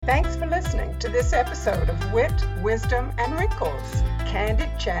listening to this episode of Wit, Wisdom and Wrinkles, Candid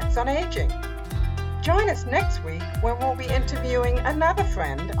Chats on Aging. Join us next week when we'll be interviewing another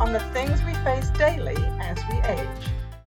friend on the things we face daily as we age.